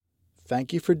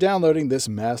Thank you for downloading this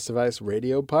Mass Device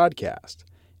Radio podcast.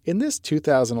 In this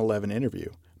 2011 interview,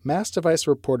 Mass Device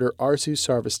reporter Arzu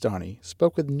Sarvastani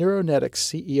spoke with Neuronetics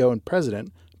CEO and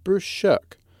President Bruce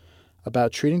Shook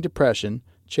about treating depression,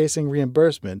 chasing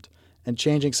reimbursement, and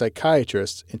changing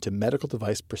psychiatrists into medical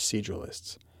device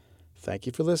proceduralists. Thank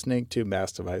you for listening to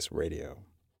Mass Device Radio.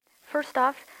 First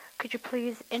off, could you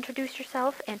please introduce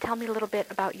yourself and tell me a little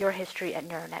bit about your history at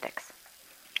Neuronetics?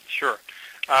 Sure.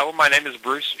 Well, my name is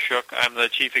Bruce Shook. I'm the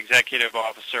Chief Executive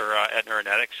Officer at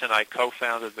Neuronetics, and I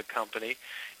co-founded the company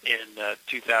in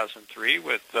 2003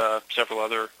 with several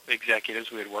other executives.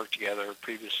 We had worked together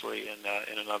previously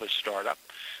in another startup.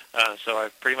 So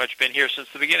I've pretty much been here since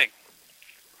the beginning.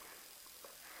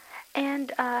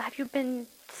 And have you been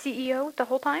CEO the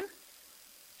whole time?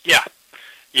 Yeah.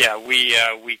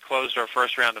 We closed our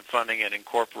first round of funding and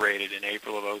incorporated in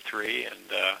April of 2003,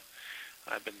 and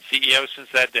I've been CEO since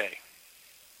that day.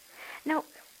 Now,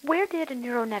 where did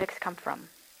Neuronetics come from?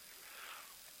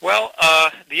 Well,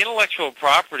 the intellectual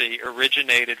property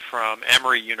originated from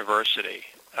Emory University,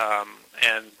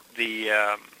 and the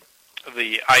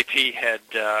IP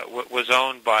was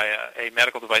owned by a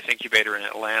medical device incubator in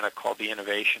Atlanta called the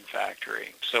Innovation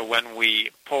Factory. So when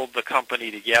we pulled the company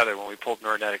together, when we pulled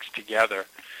Neuronetics together,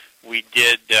 we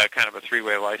did kind of a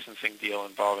three-way licensing deal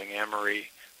involving Emory,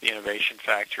 the Innovation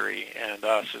Factory, and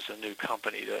us as a new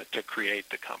company to create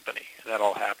the company. And that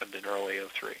all happened in early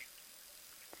 2003.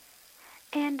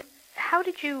 And how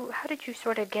did you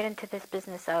sort of get into this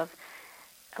business of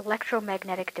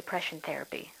electromagnetic depression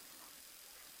therapy?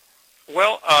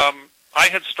 Well, I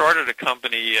had started a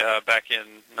company back in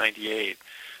 '98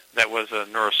 that was a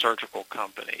neurosurgical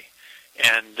company.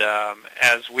 And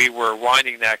as we were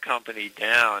winding that company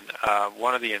down,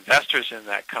 one of the investors in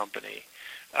that company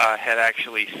had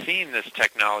actually seen this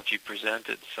technology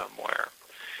presented somewhere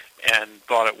and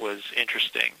thought it was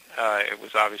interesting. It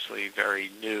was obviously very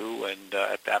new and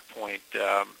at that point,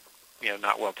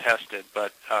 not well tested,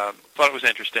 but thought it was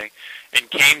interesting and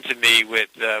came to me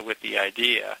with the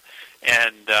idea.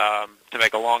 And to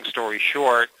make a long story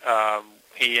short,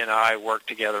 he and I worked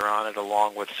together on it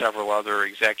along with several other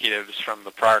executives from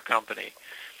the prior company.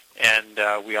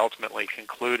 And we ultimately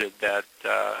concluded that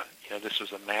this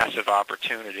was a massive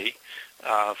opportunity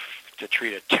to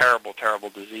treat a terrible, terrible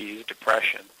disease,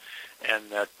 depression, and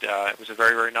that it was a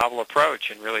very, very novel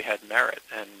approach and really had merit.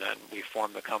 And we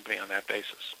formed the company on that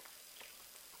basis.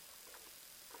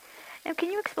 Now,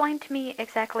 can you explain to me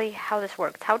exactly how this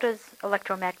works? How does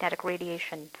electromagnetic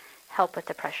radiation help with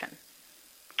depression?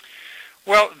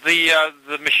 Well,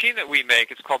 the machine that we make,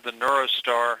 it's called the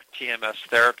NeuroStar TMS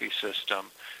therapy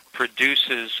system,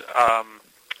 produces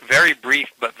very brief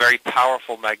but very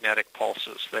powerful magnetic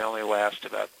pulses. They only last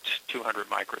about 200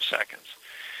 microseconds.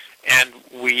 And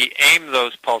we aim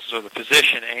those pulses, or the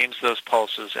physician aims those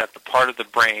pulses at the part of the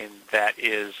brain that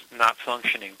is not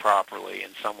functioning properly in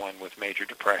someone with major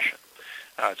depression.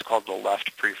 It's called the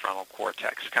left prefrontal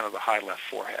cortex, kind of the high left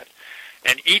forehead.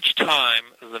 And each time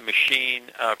the machine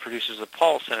produces a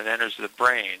pulse and it enters the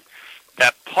brain,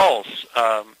 that pulse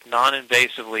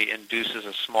non-invasively induces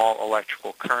a small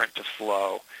electrical current to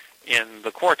flow in the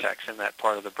cortex, in that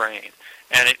part of the brain.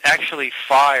 And it actually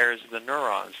fires the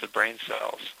neurons, the brain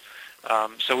cells.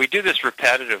 So we do this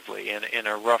repetitively in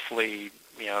a roughly,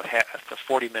 a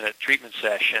 40-minute treatment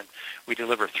session. We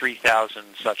deliver 3,000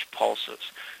 such pulses.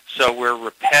 So we're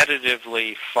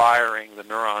repetitively firing the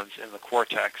neurons in the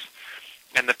cortex.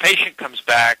 And the patient comes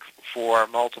back for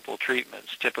multiple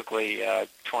treatments, typically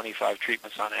 25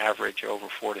 treatments on average over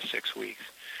 4 to 6 weeks.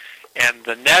 And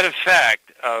the net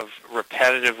effect of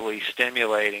repetitively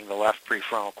stimulating the left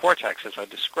prefrontal cortex, as I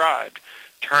described,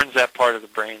 turns that part of the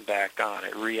brain back on.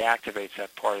 It reactivates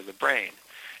that part of the brain.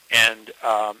 And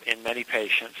in many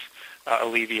patients,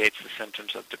 alleviates the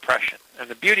symptoms of depression. And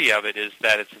the beauty of it is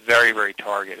that it's very, very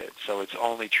targeted. So it's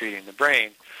only treating the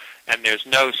brain, and there's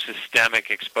no systemic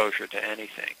exposure to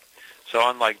anything. So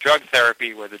unlike drug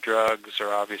therapy, where the drugs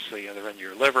are obviously, they're in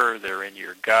your liver, they're in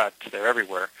your gut, they're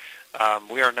everywhere,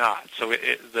 we are not. So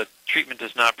the treatment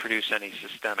does not produce any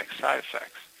systemic side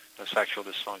effects. No sexual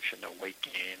dysfunction, no weight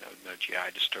gain, no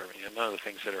GI disturbance, none of the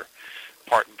things that are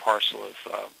part and parcel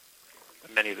of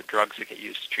many of the drugs that get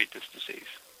used to treat this disease.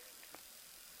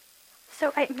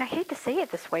 So I hate to say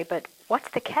it this way, but what's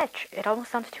the catch? It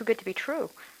almost sounds too good to be true.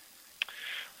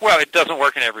 Well, it doesn't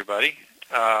work in everybody,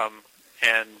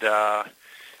 and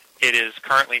it is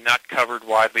currently not covered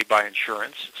widely by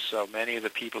insurance. So many of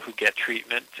the people who get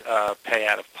treatment pay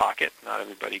out of pocket. Not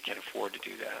everybody can afford to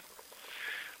do that.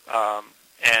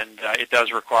 And it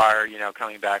does require,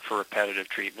 coming back for repetitive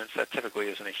treatments. That typically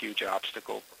isn't a huge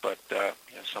obstacle, but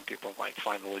some people might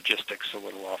find the logistics a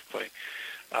little off-putting.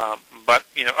 But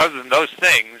other than those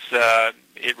things,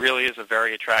 it really is a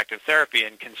very attractive therapy.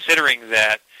 And considering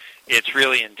that it's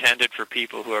really intended for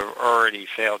people who have already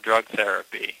failed drug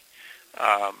therapy,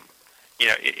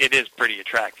 it is pretty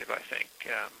attractive, I think,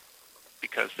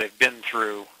 because they've been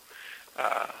through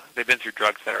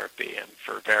drug therapy, and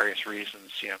for various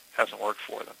reasons, hasn't worked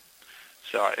for them.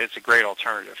 So it's a great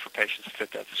alternative for patients who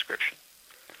fit that description.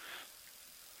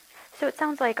 So it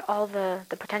sounds like all the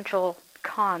potential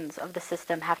cons of the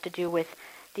system have to do with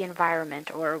the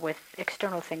environment or with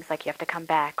external things like you have to come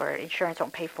back or insurance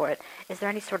won't pay for it. Is there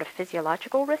any sort of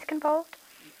physiological risk involved?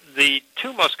 The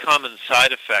two most common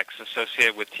side effects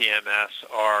associated with TMS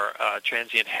are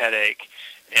transient headache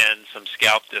and some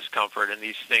scalp discomfort, and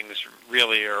these things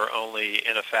really are only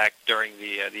in effect during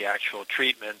the actual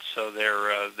treatment, so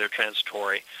they're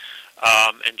transitory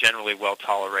and generally well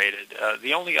tolerated.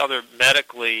 The only other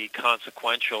medically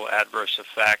consequential adverse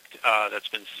effect that's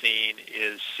been seen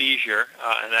is seizure,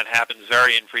 and that happens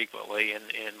very infrequently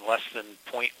in less than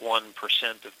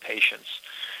 0.1% of patients.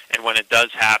 And when it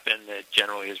does happen, it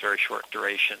generally is very short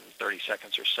duration, 30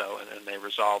 seconds or so, and then they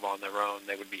resolve on their own.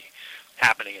 They would be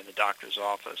happening in the doctor's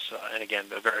office, and again,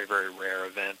 a very, very rare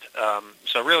event.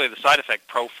 So really, the side effect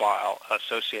profile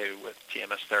associated with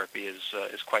TMS therapy is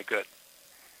quite good.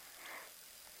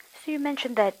 So you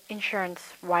mentioned that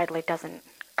insurance widely doesn't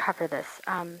cover this.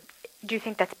 Do you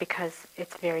think that's because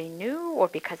it's very new, or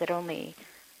because it only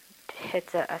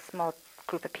hits a small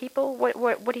group of people?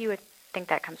 What do you think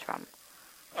that comes from?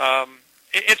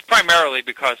 It's primarily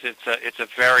because it's a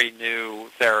very new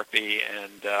therapy,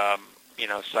 and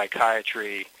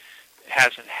psychiatry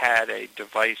hasn't had a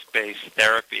device-based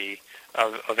therapy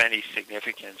of any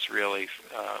significance really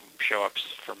show up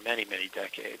for many, many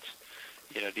decades.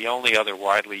 The only other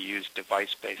widely used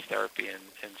device-based therapy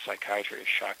in psychiatry is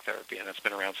shock therapy, and it's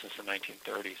been around since the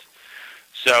 1930s.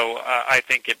 So I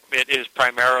think it is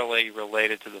primarily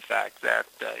related to the fact that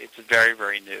it's very,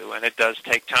 very new, and it does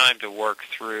take time to work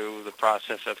through the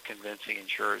process of convincing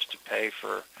insurers to pay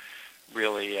for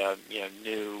really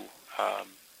new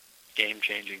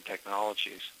game-changing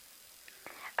technologies.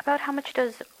 About how much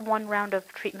does one round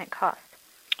of treatment cost?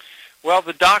 Well,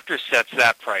 the doctor sets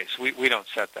that price. We don't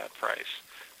set that price.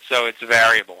 So it's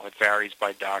variable. It varies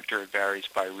by doctor. It varies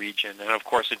by region. And, of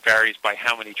course, it varies by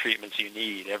how many treatments you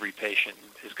need. Every patient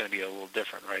is going to be a little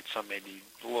different, right? Some may need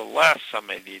a little less. Some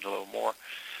may need a little more.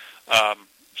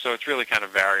 So it's really kind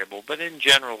of variable. But in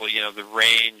general, the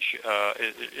range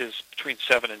is between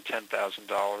 $7,000 and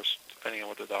 $10,000, depending on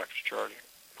what the doctor's charging.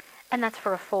 And that's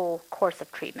for a full course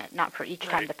of treatment, not for each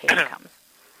time the patient comes.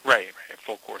 Right, a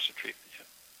full course of treatment, yeah.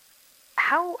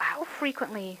 How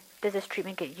frequently does this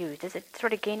treatment get used? Is it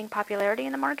sort of gaining popularity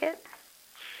in the market?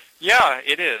 Yeah,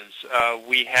 it is.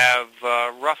 We have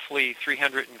roughly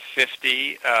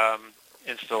 350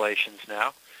 installations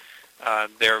now.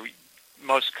 They're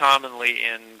most commonly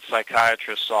in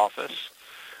psychiatrist's office,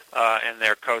 and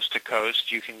they're coast to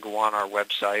coast. You can go on our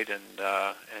website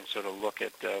and sort of look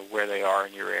at where they are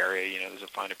in your area. There's a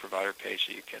Find a Provider page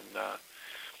that you can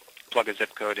plug a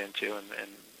zip code into and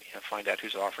find out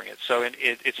who's offering it. So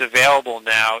it's available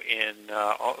now in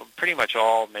pretty much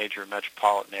all major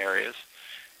metropolitan areas,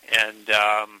 and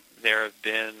there have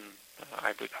been,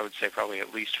 I would say, probably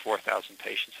at least 4,000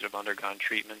 patients that have undergone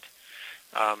treatment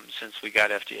since we got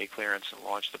FDA clearance and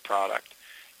launched the product,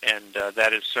 and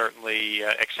that is certainly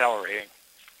accelerating.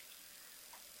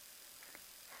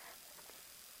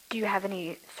 Do you have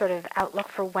any sort of outlook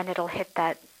for when it'll hit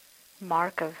that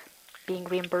mark of being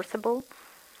reimbursable?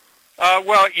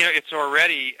 Well, it's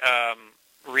already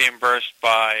reimbursed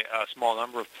by a small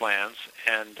number of plans,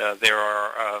 and there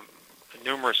are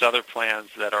numerous other plans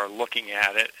that are looking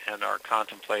at it and are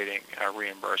contemplating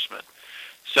reimbursement.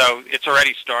 So it's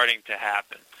already starting to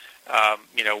happen.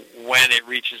 When it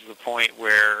reaches the point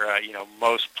where,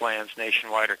 most plans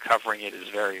nationwide are covering it is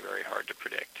very, very hard to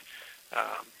predict.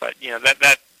 But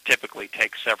that typically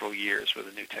takes several years with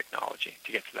a new technology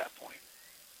to get to that point.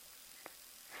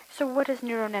 So what is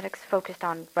Neuronetics focused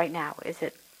on right now? Is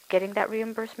it getting that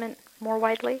reimbursement more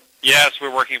widely? Yes,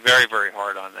 we're working very, very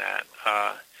hard on that.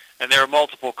 And there are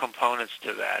multiple components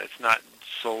to that. It's not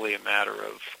solely a matter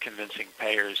of convincing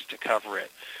payers to cover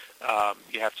it.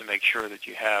 You have to make sure that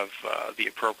you have the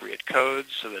appropriate codes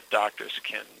so that doctors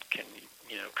can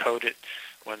code it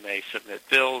when they submit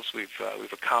bills. We've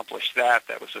accomplished that.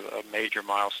 That was a major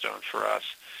milestone for us.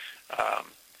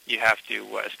 You have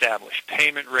to establish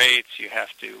payment rates. You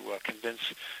have to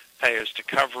convince payers to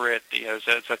cover it.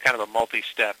 It's a kind of a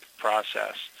multi-step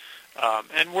process.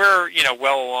 And we're,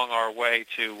 well along our way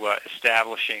to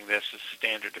establishing this as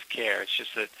standard of care. It's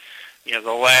just that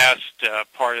the last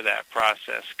part of that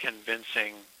process,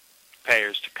 convincing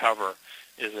payers to cover,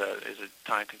 is a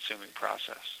time-consuming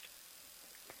process.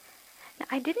 Now,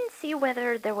 I didn't see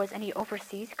whether there was any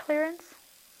overseas clearance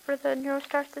for the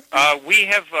NeuroStar system. We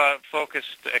have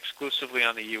focused exclusively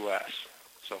on the U.S.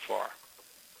 so far.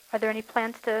 Are there any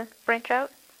plans to branch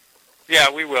out?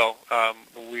 Yeah, we will.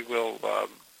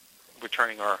 We're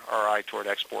turning our eye toward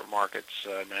export markets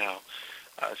now,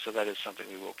 so that is something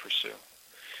we will pursue.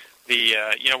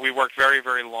 We worked very,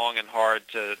 very long and hard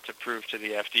to prove to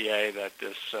the FDA that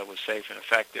this was safe and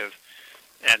effective,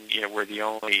 and we're the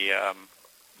only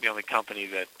company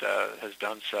that has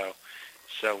done so.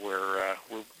 So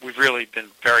we've really been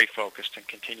very focused and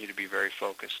continue to be very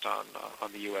focused on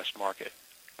the U.S. market.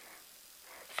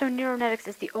 So Neuronetics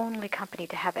is the only company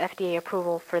to have FDA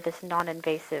approval for this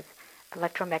non-invasive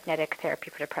electromagnetic therapy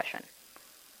for depression.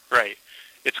 Right.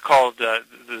 It's called,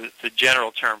 the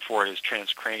general term for it is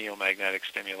transcranial magnetic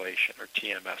stimulation, or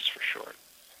TMS for short.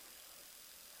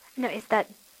 Now, is that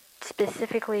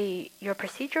specifically your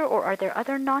procedure, or are there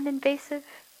other non-invasive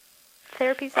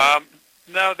therapies?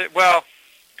 No,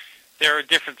 there are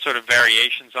different sort of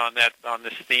variations on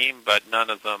this theme, but none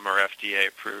of them are FDA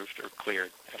approved or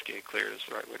cleared. FDA cleared is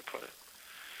the right way to put it.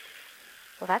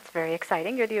 Well, that's very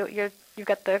exciting. You've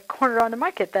got the corner on the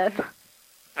market then.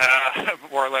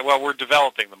 More like, well, we're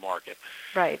developing the market.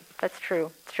 Right, that's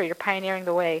true. It's true. You're pioneering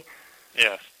the way.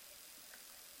 Yes.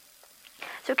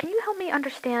 So can you help me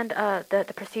understand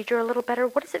the procedure a little better?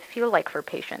 What does it feel like for a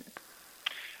patient?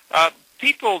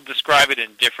 People describe it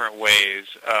in different ways.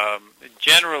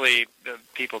 Generally,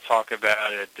 people talk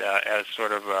about it as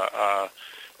sort of a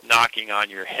knocking on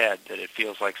your head, that it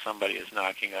feels like somebody is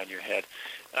knocking on your head.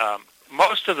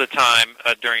 Most of the time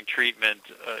during treatment,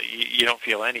 you don't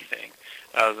feel anything.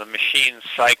 The machine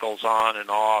cycles on and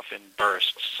off in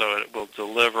bursts, so it will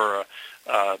deliver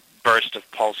a burst of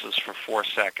pulses for 4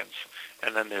 seconds,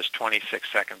 and then there's 26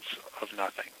 seconds of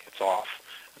nothing. It's off.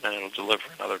 And then it'll deliver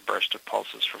another burst of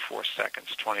pulses for 4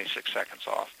 seconds, 26 seconds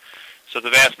off. So the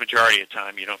vast majority of the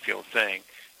time, you don't feel a thing.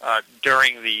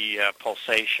 During the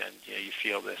pulsation, you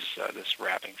feel this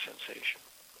wrapping sensation.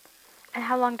 And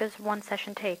how long does one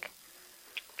session take?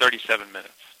 37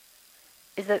 minutes.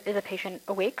 Is the patient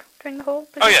awake during the whole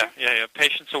procedure? Oh, yeah.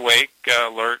 Patient's awake,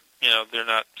 alert. They're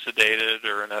not sedated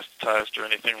or anesthetized or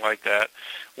anything like that.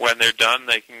 When they're done,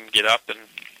 they can get up and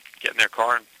get in their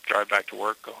car and drive back to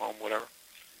work, go home, whatever.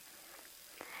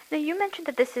 Now, you mentioned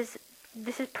that this is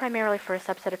primarily for a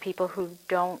subset of people who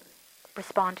don't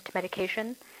respond to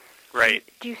medication. Right.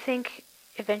 Do you think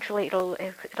eventually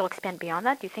it'll expand beyond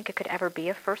that? Do you think it could ever be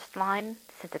a first line,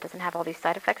 since it doesn't have all these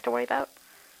side effects to worry about?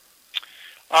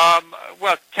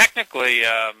 Well, technically,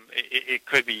 it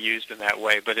could be used in that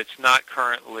way, but it's not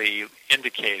currently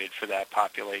indicated for that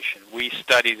population. We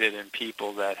studied it in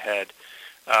people that had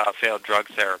failed drug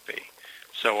therapy.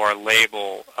 So our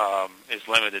label is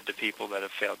limited to people that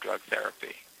have failed drug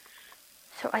therapy.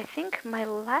 So I think my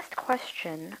last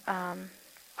question,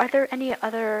 are there any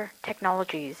other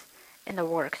technologies in the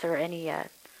works, or any,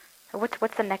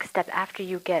 what's the next step after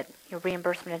you get your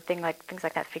reimbursement and things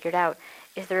like that figured out?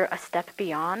 Is there a step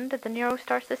beyond the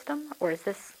NeuroStar system, or is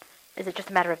it just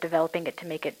a matter of developing it to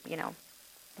make it,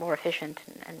 more efficient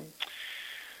and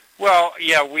Well,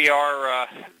 yeah, we are.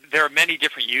 There are many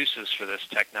different uses for this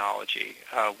technology.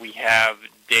 We have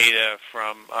data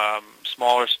from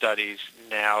smaller studies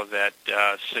now that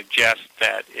suggest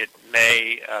that it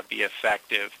may be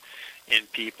effective in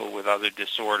people with other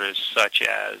disorders such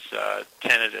as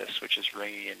tinnitus, which is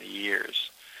ringing in the ears,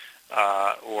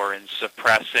 or in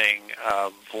suppressing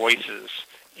voices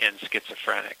in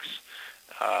schizophrenics,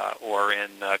 or in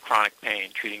chronic pain,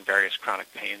 treating various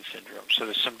chronic pain syndromes. So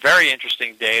there's some very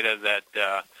interesting data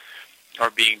that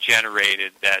are being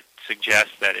generated that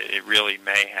suggests that it really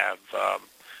may have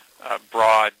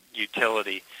broad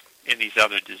utility in these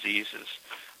other diseases.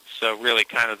 So really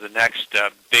kind of the next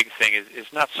big thing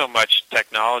is not so much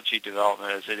technology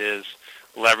development as it is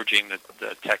leveraging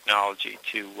the technology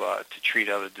to treat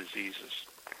other diseases.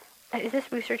 Is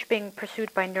this research being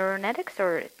pursued by Neuronetics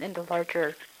or in the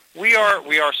larger? We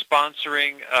are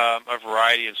sponsoring a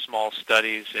variety of small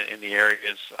studies in the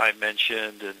areas I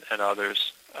mentioned and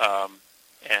others.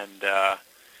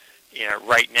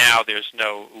 Right now there's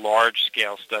no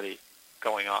large-scale study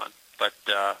going on, but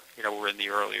we're in the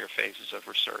earlier phases of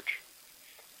research.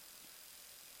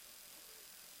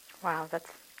 Wow,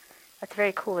 that's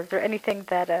very cool. Is there anything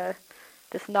that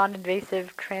this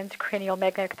non-invasive transcranial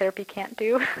magnetic therapy can't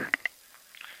do?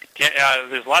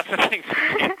 There's lots of things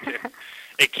it can't do.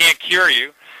 It can't cure you.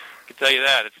 I can tell you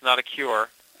that. It's not a cure.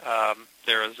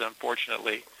 There is,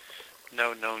 unfortunately,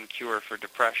 no known cure for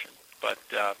depression. but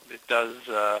it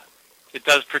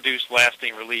does produce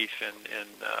lasting relief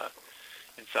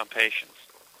in some patients.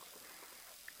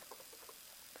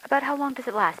 About how long does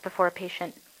it last before a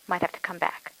patient might have to come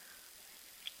back?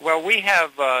 Well, we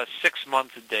have 6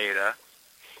 months of data,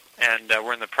 and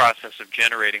we're in the process of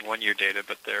generating 1-year data,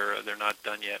 but they're not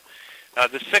done yet.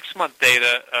 The 6-month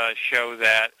data show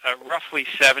that roughly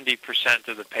 70%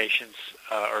 of the patients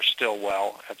are still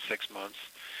well at 6 months,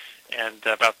 and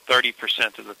about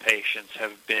 30% of the patients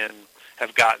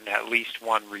have gotten at least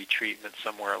one retreatment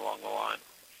somewhere along the line.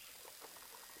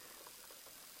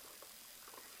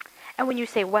 And when you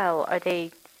say well, are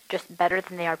they just better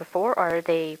than they are before, or are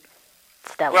they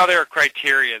stellar? Well, there are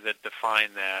criteria that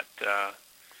define that.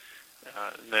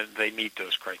 They meet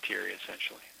those criteria,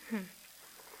 essentially.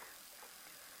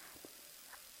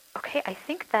 Okay, I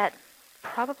think that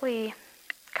probably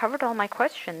covered all my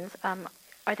questions.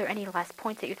 Are there any last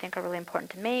points that you think are really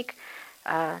important to make?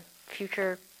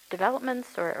 Future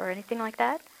developments or anything like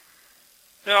that?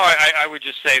 No, I would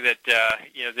just say that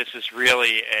this is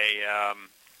really a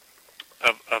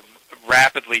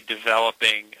rapidly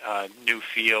developing new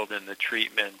field in the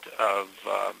treatment of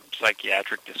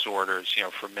psychiatric disorders.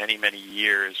 For many, many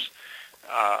years,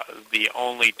 the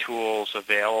only tools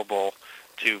available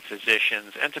to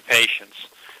physicians and to patients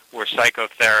were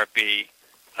psychotherapy,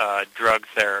 drug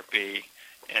therapy,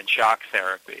 and shock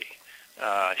therapy.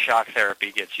 Shock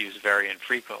therapy gets used very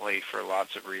infrequently for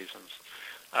lots of reasons.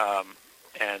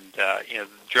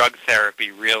 Drug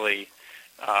therapy really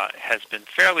has been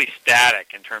fairly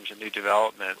static in terms of new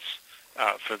developments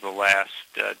for the last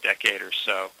decade or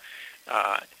so.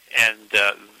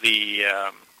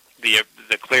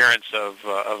 The clearance of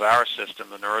our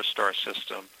system, the NeuroStar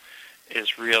system,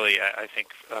 is really, I think,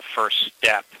 a first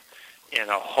step in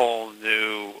a whole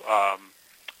new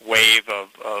wave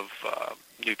of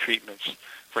new treatments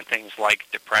for things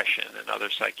like depression and other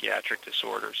psychiatric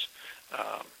disorders.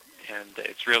 And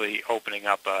it's really opening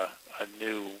up a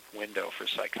new window for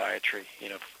psychiatry.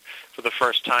 For the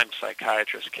first time,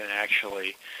 psychiatrists can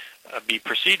actually be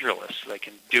proceduralists. They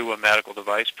can do a medical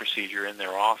device procedure in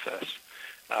their office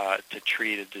to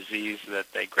treat a disease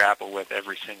that they grapple with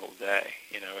every single day.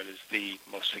 It is the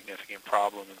most significant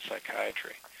problem in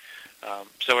psychiatry.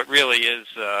 So it really is,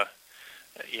 a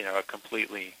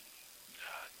completely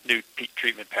new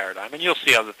treatment paradigm. And you'll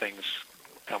see other things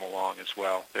come along as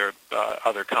well. There are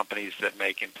other companies that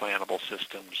make implantable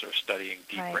systems or studying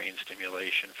deep brain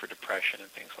stimulation for depression and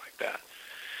things like that.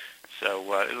 So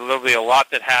there'll be a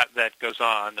lot that goes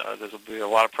on. There'll be a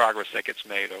lot of progress that gets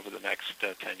made over the next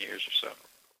 10 years or so.